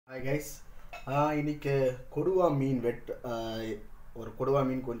Hi guys, இன்னைக்கு கொடுவா மீன் ஒரு கொடுவா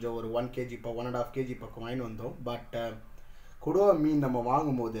மீன் கொஞ்சம் ஒரு 1 kg இப்போ 1.5 kg பக்கம் வாங்கி வந்தோம். பட் கொடுவா மீன் நம்ம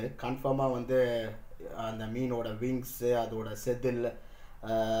வாங்கும்போது கன்ஃபார்மாக வந்து அந்த மீனோட விங்ஸு, அதோட செதில்,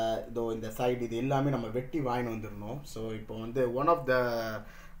 இதோ இந்த சைடு இது எல்லாமே நம்ம வெட்டி வாங்கி வந்துடணும். ஸோ இப்போ வந்து ஒன் ஆஃப் த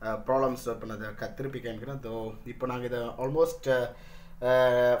ப்ராப்ளம்ஸ் இப்போ நான் அதை திருப்பி காமிக்கிறேன். இப்போ நாங்கள் இதை ஆல்மோஸ்ட்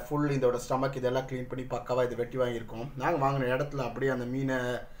ஃபுல் இதோட ஸ்டமக் இதெல்லாம் க்ளீன் பண்ணி பக்காவாக இது வெட்டி வாங்கியிருக்கோம். நாங்கள் வாங்கின இடத்துல அப்படியே அந்த மீனை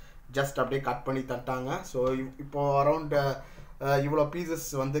ஜஸ்ட் அப்படியே கட் பண்ணி தட்டாங்க. ஸோ இப்போது அரௌண்ட் இவ்வளோ பீசஸ்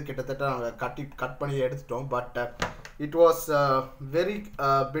வந்து கிட்டத்தட்ட நாங்கள் கட் பண்ணி எடுத்துட்டோம். But it was very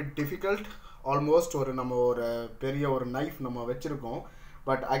bit difficult. Almost நம்ம ஒரு பெரிய ஒரு நைஃப் நம்ம வச்சுருக்கோம்.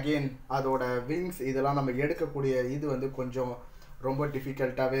 பட் அகெயின் அதோட விங்ஸ் இதெல்லாம் நம்ம எடுக்கக்கூடிய இது வந்து கொஞ்சம் ரொம்ப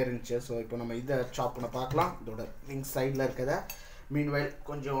டிஃபிகல்ட்டாகவே இருந்துச்சு. ஸோ இப்போ நம்ம இதை சாப் பண்ண பார்க்கலாம். இதோட விங்ஸ் சைடில் இருக்கிறத மீன்வைல்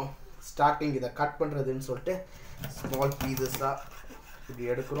கொஞ்சம் ஸ்டார்டிங் இதை கட் பண்ணுறதுன்னு சொல்லிட்டு ஸ்மால் பீசஸாக இப்படி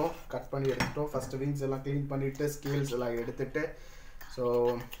எடுக்கிறோம். கட் பண்ணி எடுத்துட்டோம். ஃபஸ்ட்டு விங்ஸ் எல்லாம் க்ளீன் பண்ணிவிட்டு ஸ்கேல்ஸ் எல்லாம் எடுத்துகிட்டு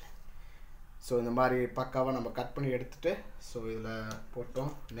ஸோ இந்த மாதிரி பக்காவாக நம்ம கட் பண்ணி எடுத்துகிட்டு ஸோ இதில்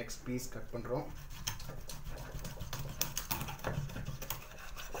போட்டோம். நெக்ஸ்ட் பீஸ் கட் பண்ணுறோம்.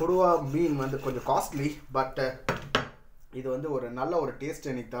 கொடுவா மீன் வந்து கொஞ்சம் காஸ்ட்லி. பட் இது வந்து ஒரு நல்ல ஒரு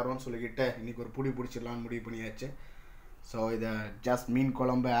டேஸ்ட் எனக்கு தரோன்னு சொல்லிக்கிட்டு இன்றைக்கி ஒரு பிடிச்சிடலான்னு முடிவு பண்ணியாச்சு. ஸோ இதை ஜஸ்ட் மீன்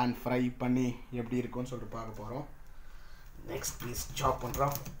குழம்பு அண்ட் ஃப்ரை பண்ணி எப்படி இருக்குன்னு சொல்லிட்டு பார்க்க போகிறோம். நெக்ஸ்ட் பீஸ் சாப்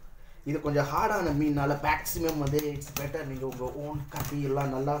பண்ணுறோம். இது கொஞ்சம் ஹார்டான மீனால் மேக்ஸிமம் வந்து இட்ஸ் பெட்டர் நீங்கள் உங்கள் ஓன் கத்தி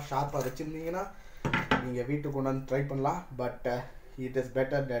எல்லாம் நல்லா ஷார்ப்பாக வச்சுருந்தீங்கன்னா நீங்கள் வீட்டுக்கு கொண்டு வந்து ட்ரை பண்ணலாம். But it is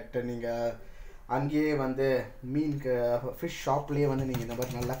better that நீங்கள் அங்கேயே வந்து மீனுக்கு ஃபிஷ் ஷாப்லேயே வந்து நீங்கள் இந்த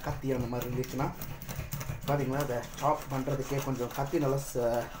மாதிரி நல்லா கத்தி அந்த மாதிரி இருந்துச்சுன்னா பார்த்தீங்கன்னா அதை சாப் பண்ணுறதுக்கே கொஞ்சம் கத்தி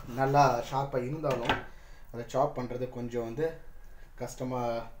நல்லா ஷார்ப்பாக இருந்தாலும் அதை சாப் பண்ணுறது கொஞ்சம் வந்து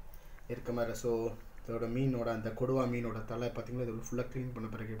கஷ்டமாக இருக்க மாதிரி. ஸோ இதோட மீனோட அந்த கொடுவா மீனோட தலை பார்த்திங்கன்னா இதோட ஃபுல்லாக க்ளீன் பண்ண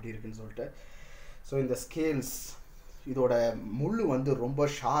பிறகு எப்படி இருக்குன்னு சொல்லிட்டு ஸோ இந்த ஸ்கேல்ஸ் இதோட முள் வந்து ரொம்ப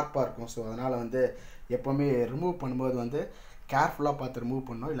ஷார்ப்பாக இருக்கும். ஸோ அதனால் வந்து எப்போவுமே ரிமூவ் பண்ணும்போது வந்து கேர்ஃபுல்லாக பார்த்து ரிமூவ்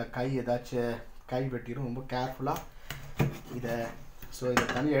பண்ணணும். இல்லை ஏதாச்சும் கை வெட்டிடும். ரொம்ப கேர்ஃபுல்லாக இதை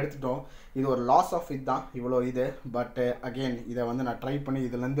தனியாக எடுத்துட்டோம். இது ஒரு லாஸ் ஆஃப் இது தான் இவ்வளோ இது. பட் அகெயின் இதை வந்து நான் ட்ரை பண்ணி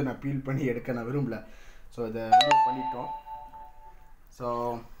இதுலேருந்து நான் பீல் பண்ணி எடுக்க நான் விரும்பல. ஸோ இதை ரிமூவ் பண்ணிட்டோம். ஸோ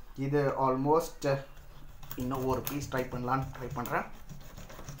இது ஆல்மோஸ்ட் இன்னும் ஒரு பீஸ் ட்ரை பண்ணுறேன்.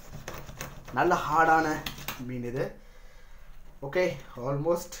 நல்ல ஹார்டான மீன் இது. Okay,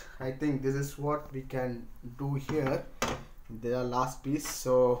 almost I think this is what we can do here. இது லாஸ்ட் பீஸ்.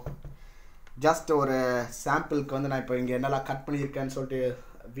 ஸோ ஜஸ்ட் ஒரு சாம்பிளுக்கு வந்து நான் இப்போ இங்கே என்னெல்லாம் கட் பண்ணியிருக்கேன்னு சொல்லிட்டு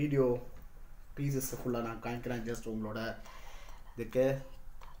வீடியோ பீசஸ் ஃபுல்லாக நான் காமிக்கிறேன். ஜஸ்ட் உங்களோட இதுக்கு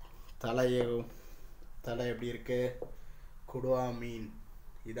தலை எப்படி இருக்குது. கொடுவா மீன்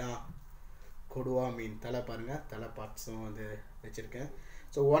இதான் கொடுவா மீன் தலை பாருங்கள். தலை பார்ட்ஸும் வந்து வச்சுருக்கேன்.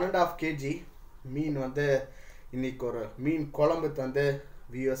 ஸோ 1.5 kg மீன் வந்து இன்றைக்கி ஒரு மீன் குழம்புக்கு வந்து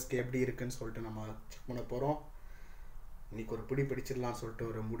வியூவர்ஸ்க்கு எப்படி இருக்குன்னு சொல்லிட்டு நம்ம செக் பண்ண போகிறோம். இன்றைக்கி ஒரு பிடிச்சிடலாம்னு சொல்லிட்டு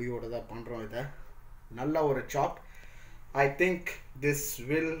ஒரு முடிவோடு தான் பண்ணுறோம். இதை நல்ல ஒரு சாப். I think this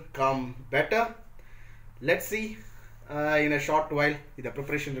will come better. Let's see in a short while. இதை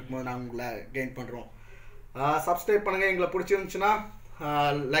ப்ரிப்ரேஷன் இருக்கும்போது நாங்கள் உங்களை கெயின் பண்ணுறோம். சப்ஸ்கிரைப் பண்ணுங்கள். எங்களை பிடிச்சிருந்துச்சுன்னா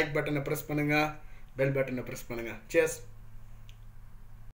லைக் பட்டனை ப்ரெஸ் பண்ணுங்கள், பெல் பட்டனை ப்ரெஸ் பண்ணுங்கள். Cheers.